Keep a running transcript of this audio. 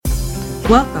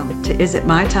Welcome to Is It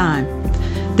My Time?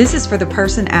 This is for the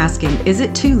person asking, is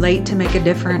it too late to make a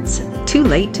difference? Too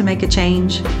late to make a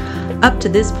change? Up to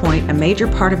this point, a major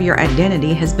part of your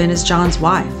identity has been as John's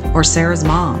wife, or Sarah's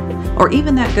mom, or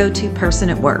even that go-to person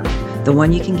at work, the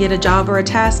one you can get a job or a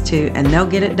task to and they'll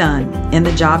get it done, in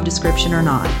the job description or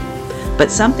not.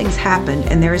 But something's happened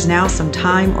and there is now some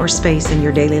time or space in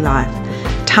your daily life.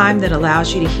 Time that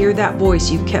allows you to hear that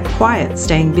voice you've kept quiet,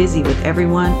 staying busy with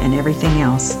everyone and everything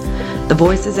else. The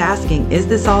voice is asking, is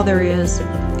this all there is?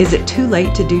 Is it too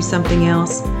late to do something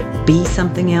else? Be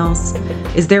something else?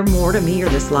 Is there more to me or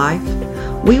this life?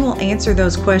 We will answer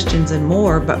those questions and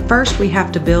more, but first we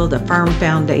have to build a firm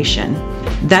foundation.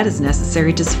 That is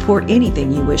necessary to support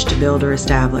anything you wish to build or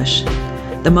establish.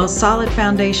 The most solid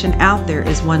foundation out there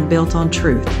is one built on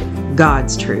truth,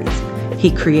 God's truth.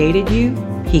 He created you,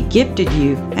 He gifted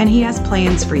you, and He has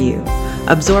plans for you.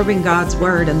 Absorbing God's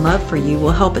word and love for you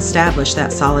will help establish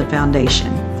that solid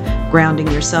foundation. Grounding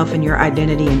yourself in your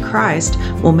identity in Christ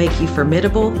will make you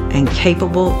formidable and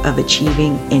capable of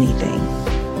achieving anything.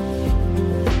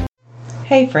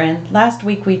 Hey friend, last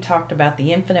week we talked about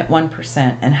the infinite 1%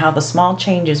 and how the small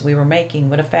changes we were making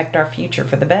would affect our future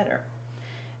for the better.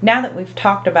 Now that we've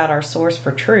talked about our source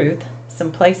for truth,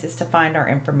 some places to find our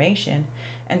information,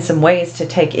 and some ways to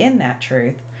take in that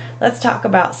truth, let's talk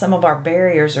about some of our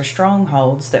barriers or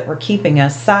strongholds that were keeping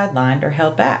us sidelined or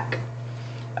held back.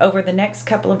 Over the next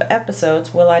couple of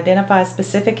episodes, we'll identify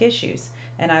specific issues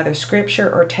and either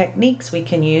scripture or techniques we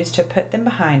can use to put them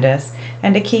behind us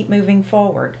and to keep moving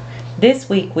forward. This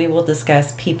week we will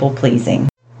discuss people-pleasing.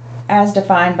 As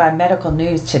defined by Medical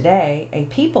News Today, a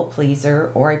people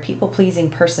pleaser or a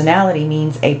people-pleasing personality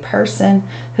means a person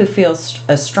who feels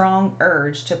a strong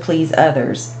urge to please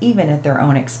others, even at their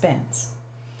own expense.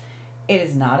 It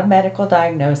is not a medical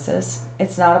diagnosis.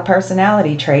 It's not a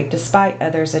personality trait, despite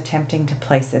others attempting to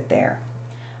place it there.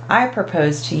 I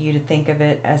propose to you to think of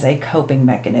it as a coping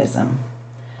mechanism.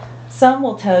 Some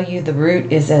will tell you the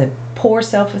root is a poor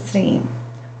self-esteem,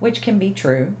 which can be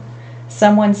true.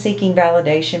 Someone seeking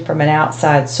validation from an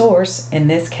outside source, in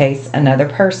this case, another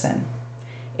person.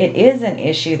 It is an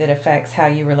issue that affects how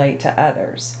you relate to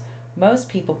others. Most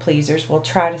people pleasers will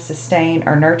try to sustain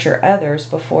or nurture others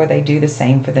before they do the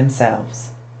same for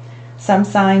themselves. Some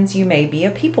signs you may be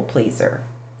a people pleaser.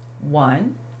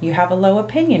 1. You have a low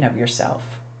opinion of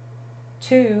yourself.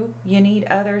 2. You need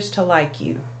others to like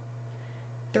you.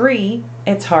 3.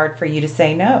 It's hard for you to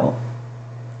say no.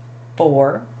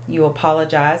 4. You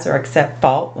apologize or accept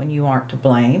fault when you aren't to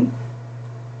blame.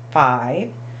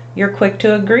 5. You're quick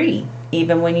to agree,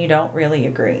 even when you don't really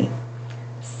agree.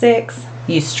 6.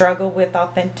 You struggle with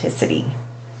authenticity.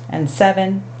 And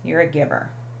 7. You're a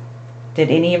giver.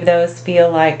 Did any of those feel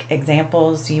like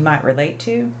examples you might relate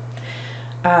to?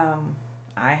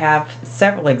 I have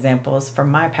several examples from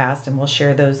my past, and we'll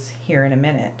share those here in a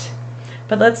minute.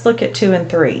 But let's look at 2 and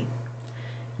 3.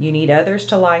 You need others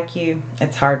to like you.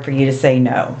 It's hard for you to say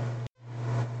no.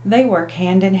 They work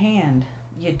hand in hand.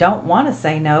 You don't want to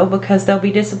say no because they'll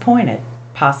be disappointed,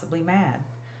 possibly mad.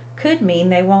 Could mean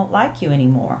they won't like you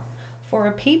anymore. For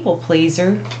a people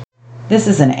pleaser, this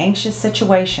is an anxious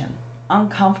situation,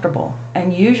 uncomfortable,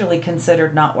 and usually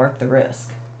considered not worth the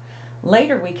risk.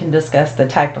 Later we can discuss the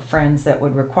type of friends that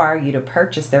would require you to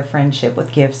purchase their friendship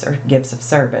with gifts or gifts of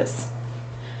service.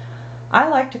 I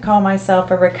like to call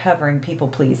myself a recovering people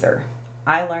pleaser.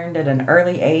 I learned at an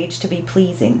early age to be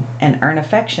pleasing and earn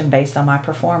affection based on my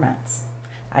performance.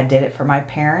 I did it for my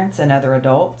parents and other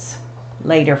adults,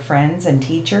 later friends and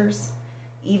teachers,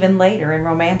 even later in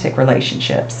romantic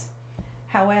relationships.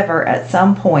 However, at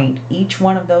some point, each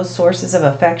one of those sources of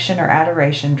affection or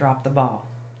adoration dropped the ball.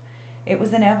 It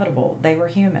was inevitable. They were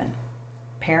human.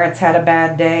 Parents had a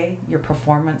bad day. Your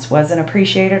performance wasn't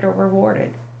appreciated or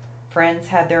rewarded. Friends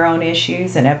had their own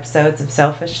issues and episodes of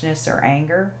selfishness or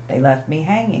anger. They left me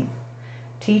hanging.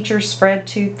 Teachers spread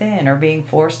too thin or being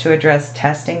forced to address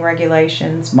testing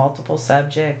regulations, multiple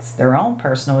subjects, their own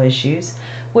personal issues,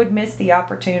 would miss the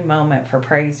opportune moment for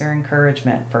praise or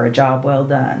encouragement for a job well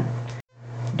done.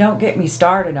 Don't get me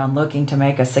started on looking to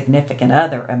make a significant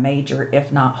other a major,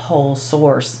 if not whole,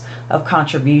 source of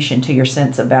contribution to your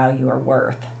sense of value or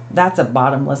worth. That's a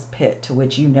bottomless pit to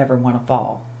which you never want to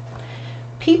fall.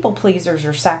 People pleasers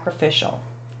are sacrificial.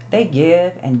 They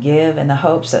give and give in the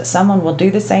hopes that someone will do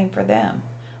the same for them.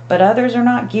 But others are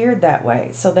not geared that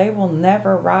way, so they will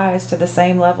never rise to the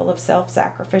same level of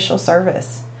self-sacrificial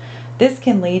service. This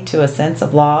can lead to a sense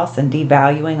of loss and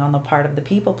devaluing on the part of the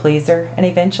people pleaser and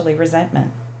eventually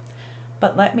resentment.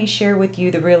 But let me share with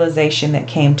you the realization that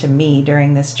came to me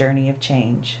during this journey of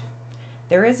change.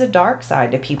 There is a dark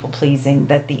side to people pleasing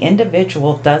that the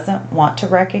individual doesn't want to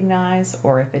recognize,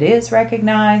 or if it is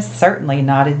recognized, certainly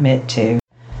not admit to.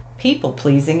 People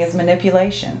pleasing is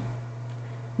manipulation.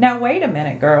 Now wait a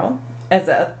minute, girl. As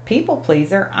a people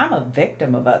pleaser, I'm a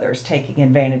victim of others taking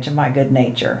advantage of my good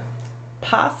nature.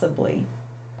 Possibly.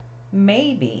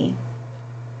 Maybe.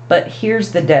 But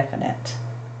here's the definite.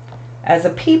 As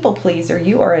a people pleaser,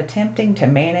 you are attempting to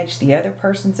manage the other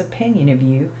person's opinion of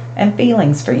you and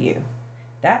feelings for you.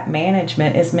 That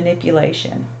management is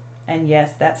manipulation. And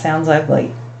yes, that sounds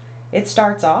ugly. It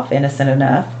starts off innocent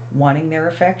enough, wanting their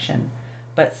affection.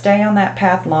 But stay on that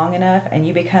path long enough and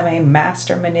you become a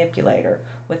master manipulator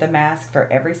with a mask for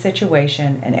every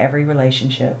situation and every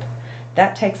relationship.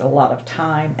 That takes a lot of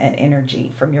time and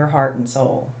energy from your heart and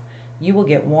soul. You will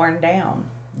get worn down.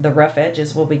 The rough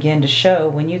edges will begin to show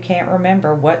when you can't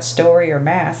remember what story or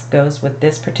mask goes with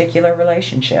this particular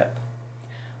relationship.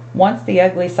 Once the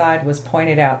ugly side was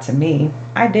pointed out to me,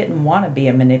 I didn't want to be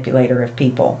a manipulator of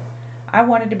people. I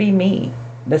wanted to be me,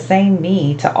 the same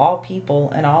me to all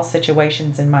people and all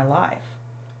situations in my life.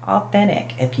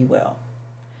 Authentic, if you will.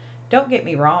 Don't get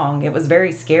me wrong, it was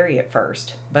very scary at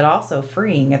first, but also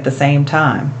freeing at the same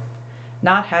time.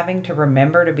 Not having to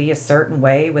remember to be a certain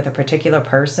way with a particular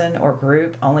person or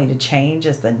group only to change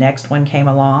as the next one came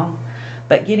along,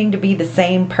 but getting to be the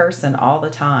same person all the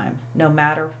time, no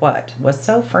matter what, was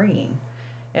so freeing.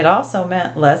 It also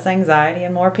meant less anxiety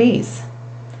and more peace.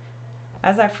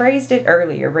 As I phrased it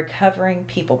earlier, recovering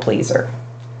people pleaser.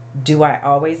 Do I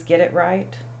always get it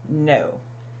right? No.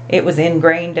 It was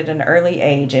ingrained at an early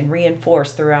age and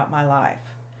reinforced throughout my life.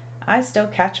 I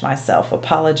still catch myself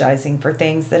apologizing for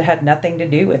things that had nothing to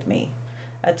do with me,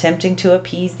 attempting to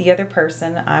appease the other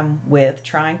person I'm with,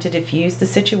 trying to diffuse the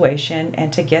situation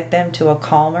and to get them to a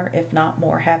calmer, if not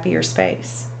more happier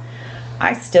space.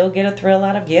 I still get a thrill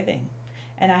out of giving,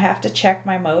 and I have to check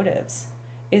my motives.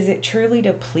 Is it truly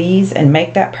to please and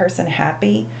make that person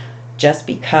happy just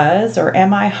because, or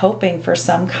am I hoping for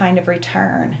some kind of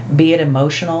return, be it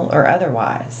emotional or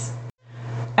otherwise?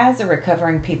 As a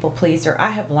recovering people pleaser, I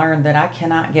have learned that I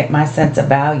cannot get my sense of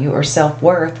value or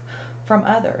self-worth from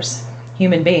others,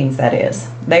 human beings that is.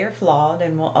 They are flawed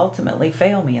and will ultimately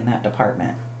fail me in that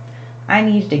department. I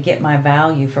need to get my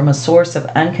value from a source of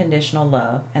unconditional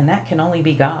love, and that can only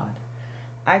be God.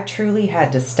 I truly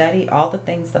had to study all the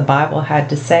things the Bible had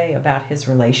to say about His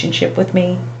relationship with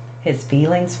me, His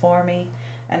feelings for me,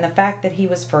 and the fact that He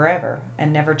was forever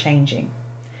and never changing.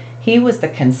 He was the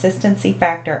consistency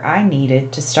factor I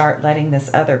needed to start letting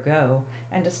this other go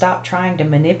and to stop trying to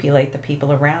manipulate the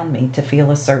people around me to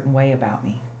feel a certain way about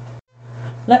me.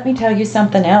 Let me tell you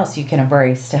something else you can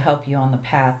embrace to help you on the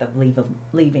path of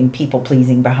leaving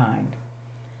people-pleasing behind.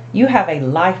 You have a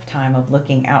lifetime of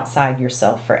looking outside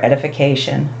yourself for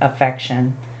edification,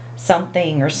 affection,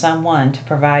 something or someone to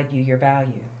provide you your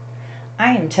value.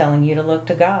 I am telling you to look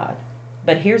to God.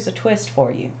 But here's a twist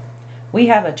for you. We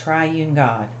have a triune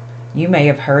God. You may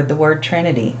have heard the word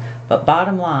Trinity, but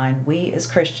bottom line, we as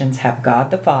Christians have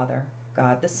God the Father,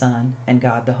 God the Son, and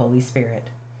God the Holy Spirit.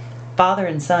 Father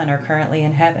and Son are currently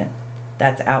in heaven.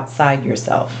 That's outside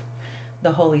yourself.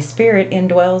 The Holy Spirit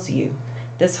indwells you.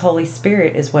 This Holy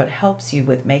Spirit is what helps you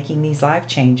with making these life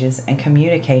changes and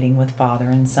communicating with Father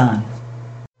and Son.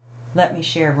 Let me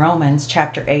share Romans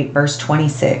chapter 8, verse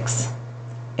 26.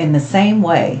 In the same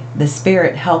way, the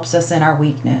Spirit helps us in our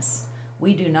weakness.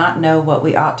 We do not know what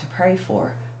we ought to pray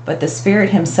for, but the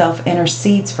Spirit Himself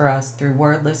intercedes for us through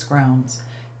wordless groans.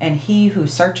 And He who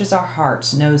searches our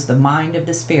hearts knows the mind of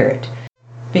the Spirit,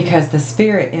 because the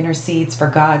Spirit intercedes for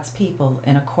God's people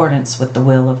in accordance with the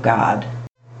will of God.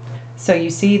 So you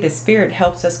see, the Spirit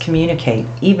helps us communicate,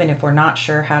 even if we're not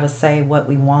sure how to say what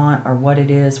we want or what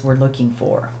it is we're looking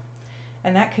for.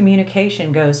 And that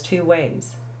communication goes two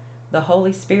ways. The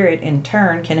Holy Spirit, in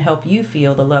turn, can help you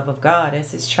feel the love of God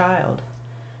as His child.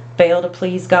 Fail to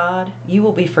please God, you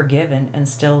will be forgiven and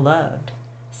still loved.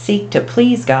 Seek to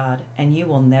please God, and you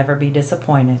will never be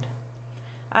disappointed.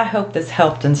 I hope this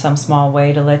helped in some small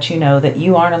way to let you know that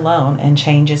you aren't alone and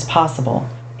change is possible.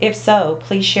 If so,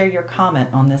 please share your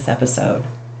comment on this episode.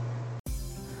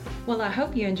 Well, I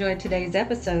hope you enjoyed today's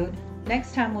episode.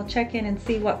 Next time we'll check in and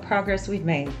see what progress we've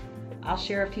made. I'll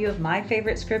share a few of my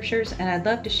favorite scriptures, and I'd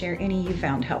love to share any you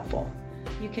found helpful.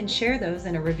 You can share those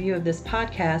in a review of this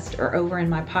podcast or over in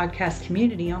my podcast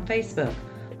community on Facebook.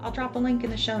 I'll drop a link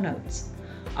in the show notes.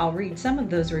 I'll read some of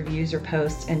those reviews or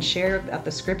posts and share about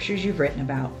the scriptures you've written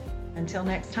about. Until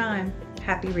next time,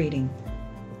 happy reading.